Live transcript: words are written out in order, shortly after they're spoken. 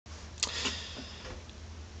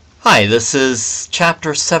Hi, this is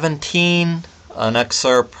Chapter 17, an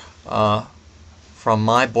excerpt from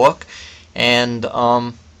my book, and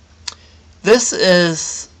this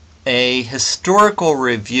is a historical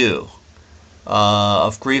review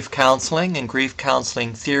of grief counseling and grief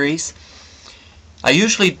counseling theories. I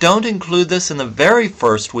usually don't include this in the very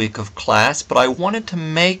first week of class, but I wanted to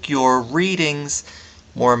make your readings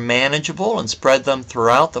more manageable and spread them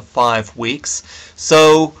throughout the 5 weeks.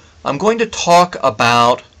 So I'm going to talk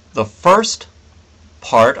about the first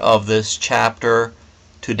part of this chapter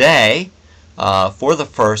today for the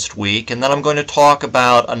first week, and then I'm going to talk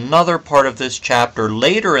about another part of this chapter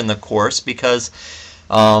later in the course, because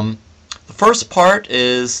the first part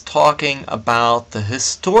is talking about the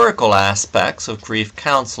historical aspects of grief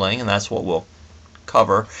counseling, and that's what we'll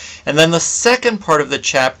cover. And then the second part of the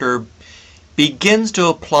chapter begins to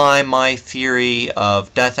apply my theory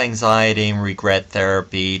of death anxiety and regret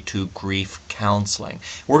therapy to grief counseling.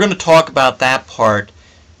 We're going to talk about that part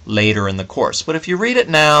later in the course. But if you read it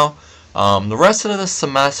now, the rest of the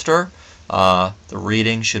semester, the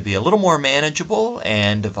reading should be a little more manageable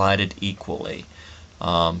and divided equally.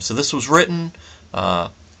 So this was written by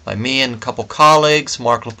me and a couple colleagues,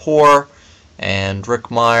 Mark Lepore and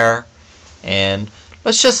Rick Meyer. And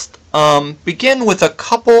let's just begin with a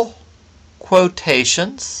couple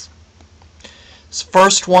quotations. This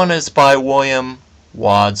first one is by William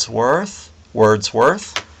Wordsworth,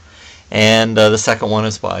 and the second one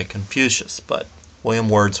is by Confucius, but William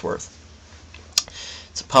Wordsworth.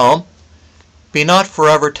 It's a poem. Be not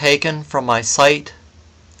forever taken from my sight,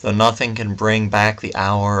 though nothing can bring back the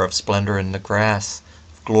hour of splendor in the grass,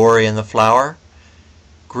 of glory in the flower.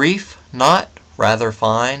 Grief not rather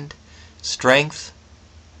find strength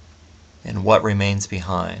in what remains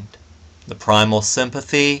behind. The primal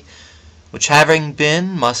sympathy, which having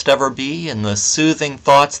been must ever be, in the soothing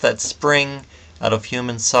thoughts that spring out of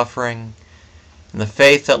human suffering, and the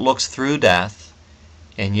faith that looks through death,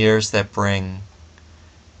 in years that bring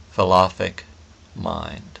philosophic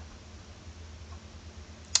mind.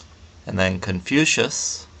 And then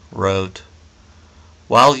Confucius wrote,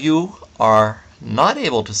 while you are not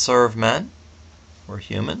able to serve men, or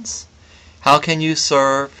humans, how can you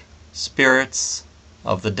serve spirits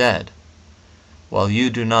of the dead? While you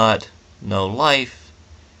do not know life,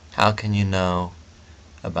 how can you know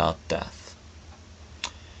about death?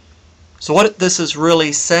 So what this is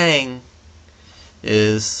really saying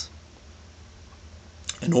is,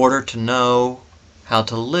 in order to know how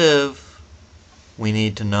to live, we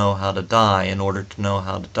need to know how to die. In order to know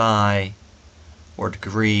how to die, or to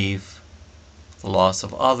grieve the loss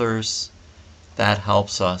of others, that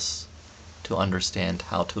helps us to understand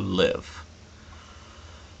how to live.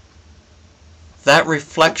 That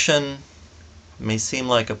reflection may seem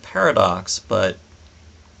like a paradox, but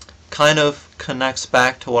kind of connects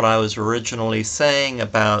back to what I was originally saying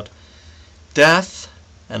about death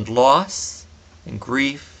and loss and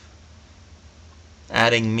grief,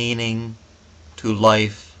 adding meaning to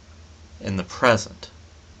life in the present,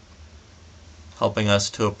 helping us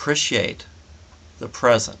to appreciate the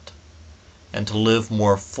present and to live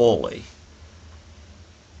more fully,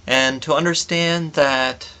 and to understand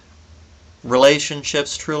that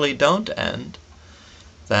relationships truly don't end,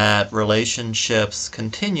 that relationships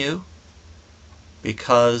continue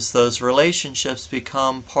because those relationships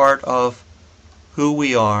become part of who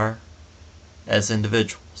we are as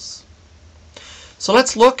individuals. So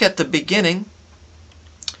let's look at the beginning.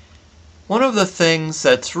 One of the things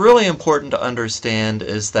that's really important to understand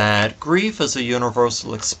is that grief is a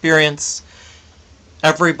universal experience.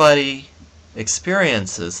 Everybody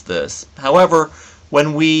experiences this. However,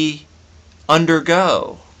 when we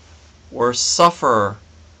undergo or suffer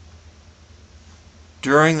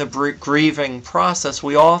during the grieving process,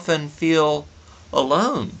 we often feel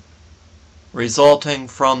alone, resulting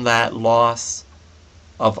from that loss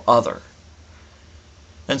of other.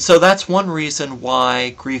 And so that's one reason why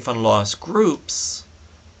grief and loss groups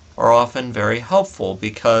are often very helpful,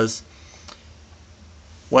 because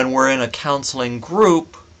when we're in a counseling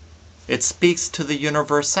group, it speaks to the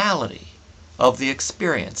universality of the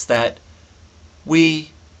experience, that we,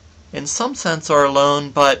 in some sense, are alone,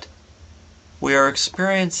 but we are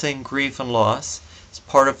experiencing grief and loss as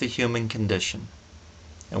part of the human condition.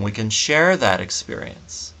 And we can share that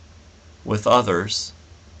experience with others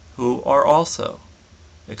who are also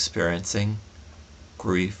experiencing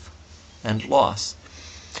grief and loss.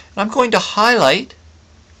 And I'm going to highlight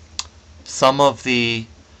some of the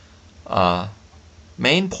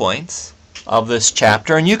main points of this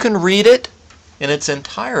chapter, and you can read it in its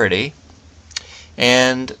entirety.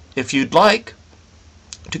 And if you'd like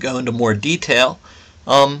to go into more detail,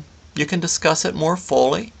 you can discuss it more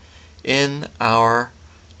fully in our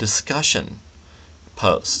discussion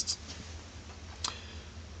posts.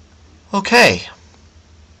 Okay,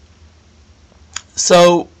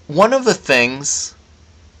 so one of the things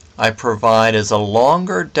I provide is a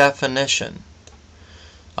longer definition.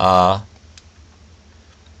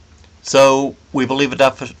 So we believe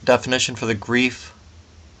a definition for the grief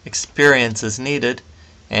experience is needed,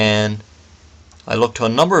 and I look to a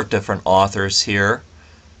number of different authors here.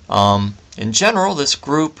 In general, this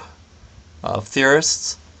group of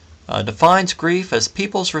theorists defines grief as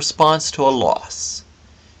people's response to a loss,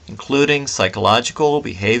 including psychological,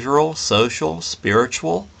 behavioral, social,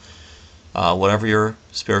 spiritual, whatever your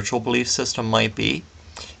spiritual belief system might be,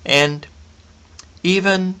 and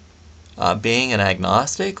even being an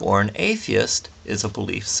agnostic or an atheist is a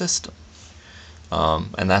belief system,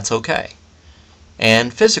 and that's okay.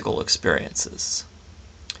 And physical experiences.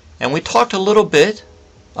 And we talked a little bit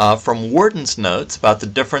from Warden's notes about the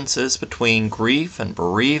differences between grief and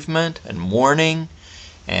bereavement and mourning,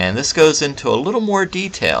 and this goes into a little more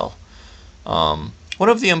detail. One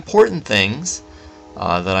of the important things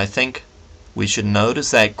that I think we should note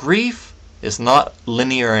is that grief is not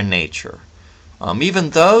linear in nature.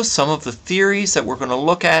 Even though some of the theories that we're going to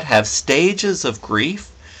look at have stages of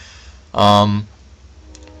grief,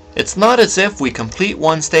 it's not as if we complete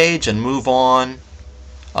one stage and move on.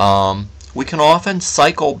 We can often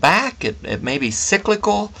cycle back. It may be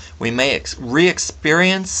cyclical. We may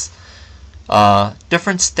re-experience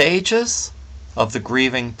different stages of the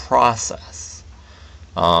grieving process.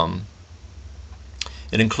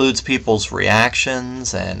 It includes people's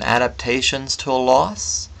reactions and adaptations to a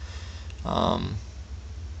loss,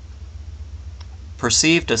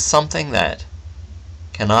 perceived as something that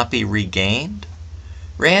cannot be regained.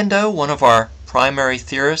 Rando, one of our primary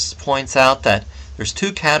theorists, points out that there's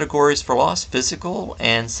two categories for loss: physical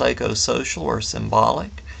and psychosocial or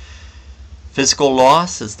symbolic. Physical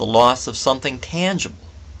loss is the loss of something tangible,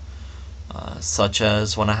 such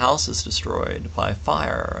as when a house is destroyed by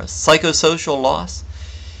fire. A psychosocial loss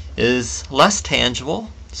is less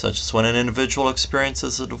tangible, such as when an individual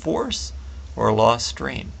experiences a divorce or a lost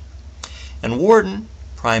dream. And Warden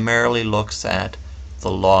primarily looks at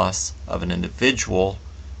the loss of an individual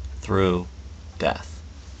through death.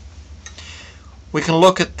 We can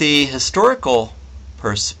look at the historical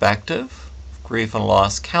perspective of grief and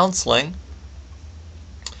loss counseling.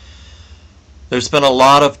 There's been a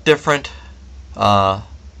lot of different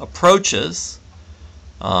approaches,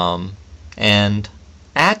 and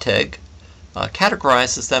ATEG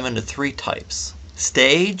categorizes them into three types: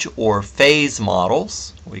 stage or phase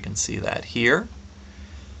models, we can see that here,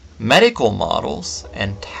 medical models,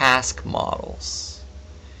 and task models.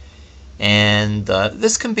 And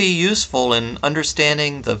this can be useful in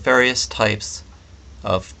understanding the various types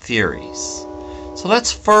of theories. So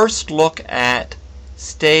let's first look at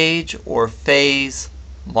stage or phase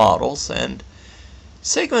models. And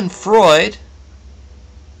Sigmund Freud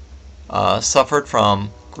suffered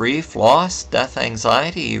from grief, loss, death,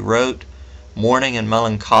 anxiety. He wrote Mourning and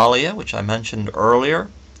Melancholia, which I mentioned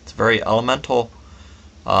earlier. It's a very elementary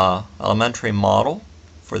model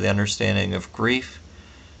for the understanding of grief.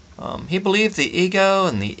 He believed the ego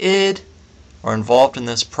and the id are involved in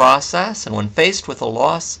this process, and when faced with a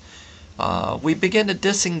loss, we begin to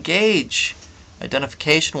disengage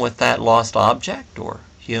identification with that lost object or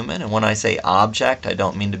human. And when I say object, I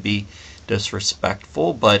don't mean to be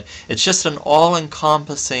disrespectful, but it's just an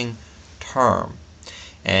all-encompassing term.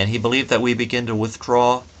 And he believed that we begin to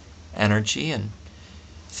withdraw energy, and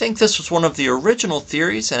I think this was one of the original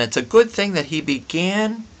theories, and it's a good thing that he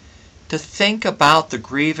began to think about the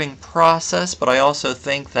grieving process, but I also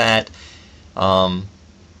think that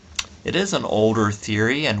it is an older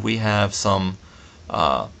theory, and we have some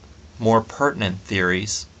more pertinent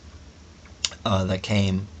theories that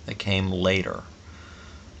came later.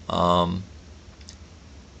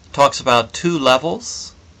 Talks about two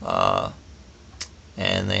levels,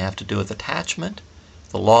 and they have to do with attachment,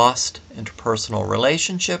 the lost interpersonal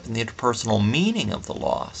relationship, and the interpersonal meaning of the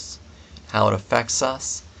loss, how it affects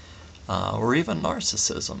us, or even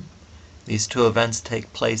narcissism. These two events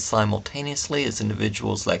take place simultaneously as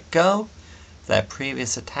individuals let go of that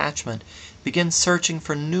previous attachment, begin searching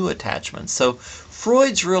for new attachments. So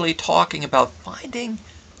Freud's really talking about finding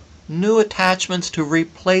new attachments to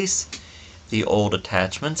replace the old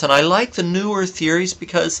attachments. And I like the newer theories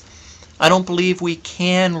because I don't believe we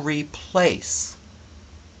can replace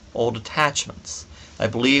old attachments. I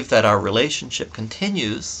believe that our relationship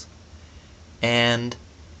continues, and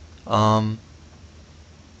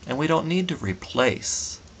we don't need to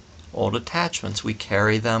replace old attachments. We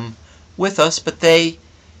carry them with us, but they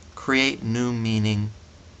create new meaning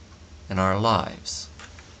in our lives.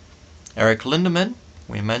 Eric Lindemann,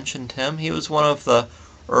 we mentioned him. He was one of the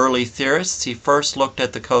early theorists. He first looked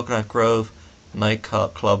at the Coconut Grove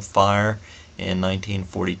nightclub fire in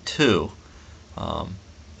 1942.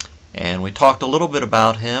 And we talked a little bit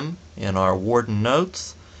about him in our Warden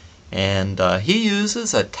notes. And he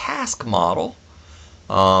uses a task model,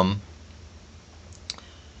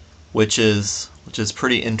 which is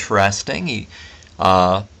pretty interesting.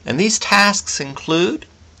 And these tasks include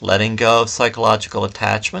letting go of psychological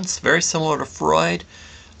attachments, very similar to Freud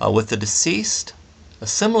with the deceased,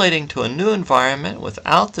 assimilating to a new environment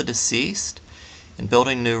without the deceased, and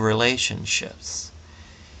building new relationships.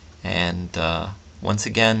 And once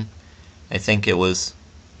again, I think it was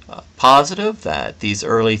positive that these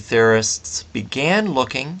early theorists began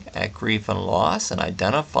looking at grief and loss and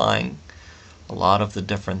identifying a lot of the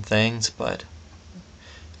different things, but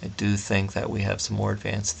I do think that we have some more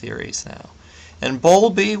advanced theories now. And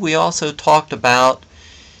Bowlby we also talked about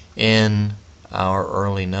in our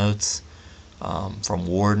early notes from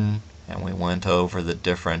Warden, and we went over the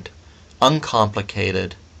different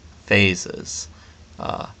uncomplicated phases.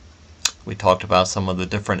 We talked about some of the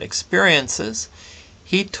different experiences.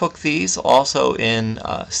 He took these also in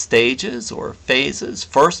stages or phases,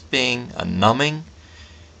 first being a numbing,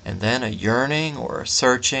 and then a yearning or a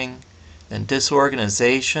searching, then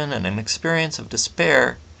disorganization and an experience of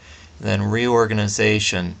despair, then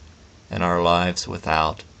reorganization in our lives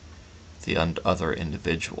without the other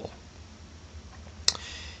individual.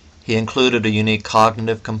 He included a unique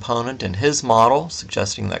cognitive component in his model,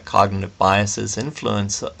 suggesting that cognitive biases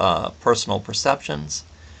influence personal perceptions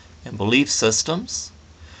and belief systems.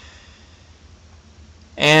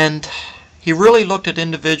 And he really looked at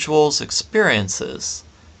individuals' experiences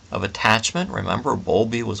of attachment. Remember,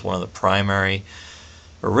 Bowlby was one of the primary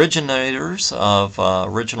originators of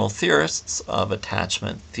original theorists of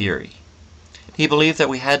attachment theory. He believed that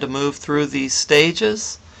we had to move through these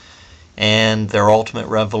stages, and their ultimate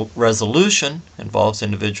resolution involves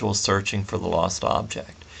individuals searching for the lost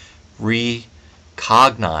object,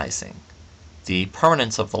 recognizing the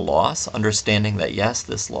permanence of the loss, understanding that yes,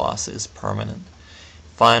 this loss is permanent.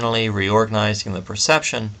 Finally, reorganizing the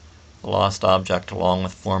perception of the lost object along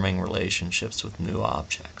with forming relationships with new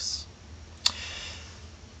objects.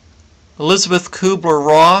 Elizabeth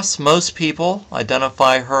Kubler-Ross, most people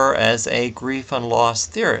identify her as a grief and loss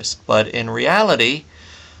theorist, but in reality,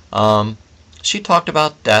 she talked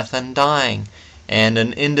about death and dying and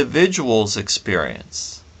an individual's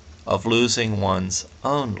experience of losing one's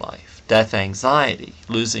own life, death anxiety,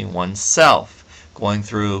 losing oneself, going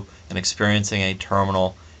through and experiencing a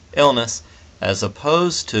terminal illness as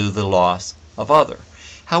opposed to the loss of other.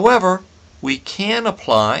 However, we can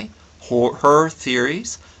apply her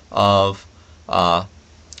theories of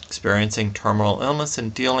experiencing terminal illness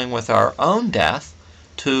and dealing with our own death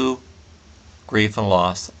to grief and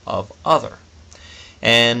loss of other.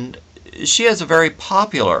 And she has a very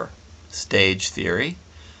popular stage theory.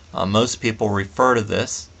 Most people refer to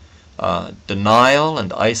this. Denial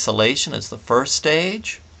and isolation is the first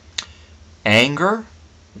stage. Anger,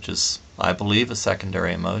 which is, I believe, a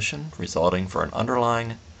secondary emotion resulting from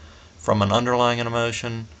an underlying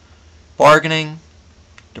emotion. Bargaining,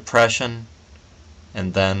 depression,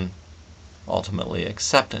 and then ultimately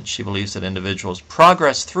acceptance. She believes that individuals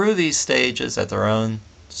progress through these stages at their own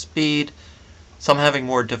speed, some having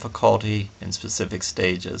more difficulty in specific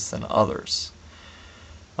stages than others.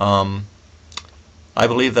 I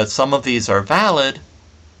believe that some of these are valid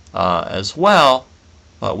as well,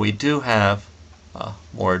 but we do have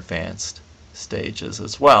more advanced stages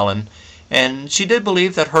as well. And she did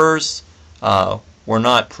believe that hers were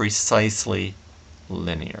not precisely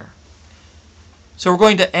linear. So we're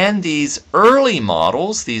going to end these early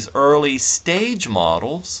models, these early stage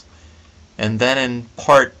models, and then in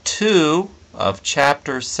part 2 of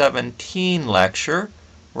chapter 17 lecture,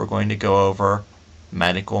 we're going to go over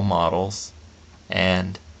medical models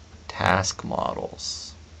and task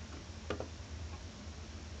models.